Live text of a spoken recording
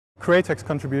Createch's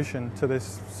contribution to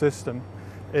this system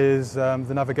is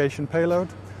the navigation payload.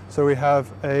 So we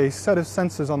have a set of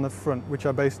sensors on the front which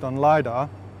are based on LiDAR.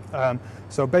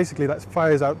 So basically that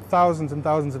fires out thousands and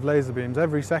thousands of laser beams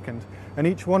every second, and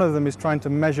each one of them is trying to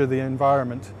measure the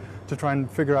environment to try and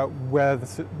figure out where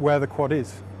the quad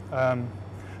is.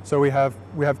 So we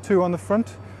have two on the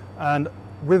front, and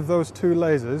with those two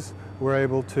lasers we're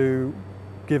able to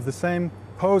give the same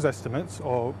pose estimates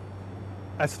or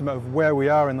estimate of where we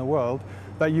are in the world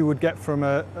that you would get from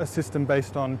a system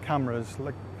based on cameras,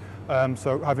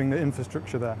 so having the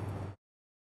infrastructure there.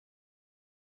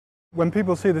 When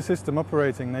people see the system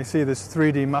operating, they see this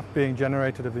 3D map being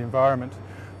generated of the environment.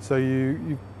 So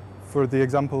for the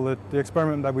example, the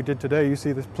experiment that we did today, you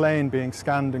see this plane being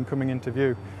scanned and coming into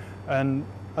view. And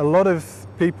a lot of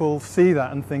people see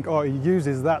that and think, oh, it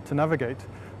uses that to navigate.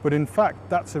 But in fact,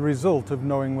 that's a result of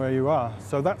knowing where you are.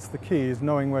 So that's the key, is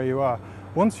knowing where you are.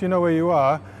 Once you know where you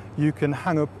are, you can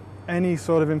hang up any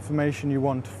sort of information you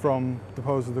want from the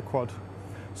pose of the quad.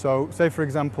 So say, for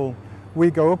example, we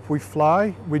go up, we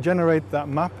fly, we generate that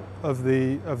map of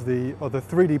the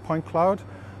 3D point cloud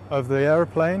of the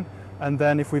aeroplane, and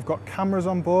then if we've got cameras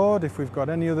on board, if we've got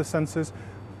any other sensors,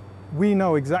 we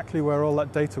know exactly where all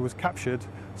that data was captured.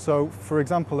 So for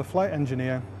example, a flight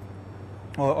engineer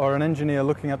or an engineer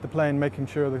looking at the plane, making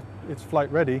sure that it's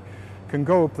flight ready, can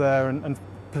go up there and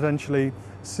potentially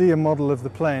see a model of the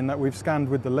plane that we've scanned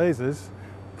with the lasers,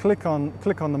 click on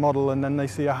the model, and then they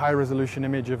see a high resolution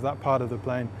image of that part of the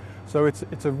plane. So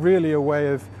it's really a way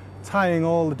of tying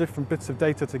all the different bits of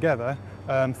data together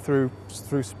through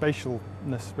spatialness,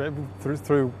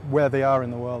 through where they are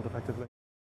in the world, effectively.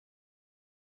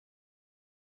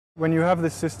 When you have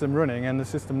this system running and the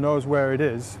system knows where it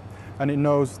is, and it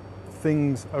knows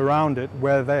things around it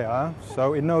where they are,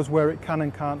 so it knows where it can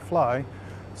and can't fly,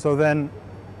 so then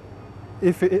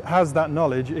if it has that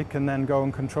knowledge, it can then go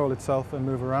and control itself and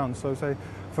move around. So say,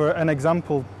 for an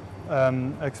example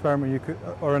experiment,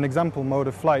 or an example mode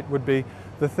of flight would be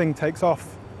the thing takes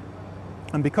off,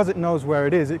 and because it knows where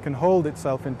it is, it can hold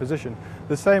itself in position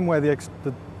the same way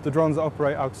the drones that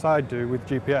operate outside do with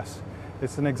GPS.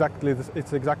 It's exactly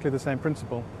the same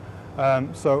principle.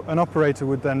 So an operator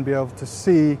would then be able to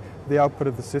see the output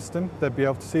of the system, they'd be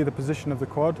able to see the position of the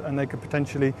quad, and they could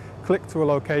potentially click to a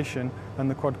location and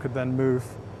the quad could then move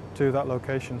to that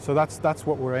location. So that's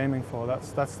what we're aiming for.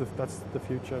 That's the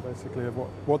future, basically, of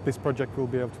what this project will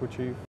be able to achieve.